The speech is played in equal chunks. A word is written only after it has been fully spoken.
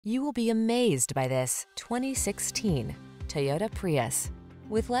You will be amazed by this 2016 Toyota Prius.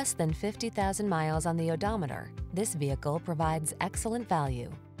 With less than 50,000 miles on the odometer, this vehicle provides excellent value.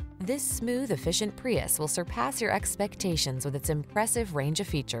 This smooth, efficient Prius will surpass your expectations with its impressive range of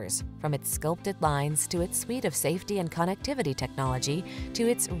features, from its sculpted lines to its suite of safety and connectivity technology to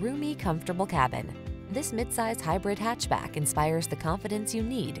its roomy, comfortable cabin. This midsize hybrid hatchback inspires the confidence you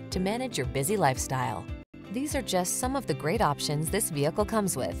need to manage your busy lifestyle. These are just some of the great options this vehicle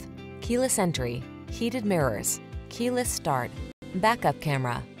comes with: keyless entry, heated mirrors, keyless start, backup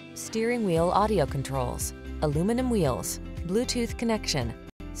camera, steering wheel audio controls, aluminum wheels, Bluetooth connection,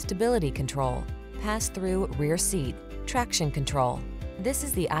 stability control, pass-through rear seat, traction control. This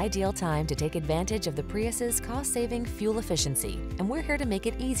is the ideal time to take advantage of the Prius's cost-saving fuel efficiency, and we're here to make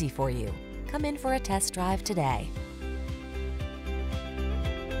it easy for you. Come in for a test drive today.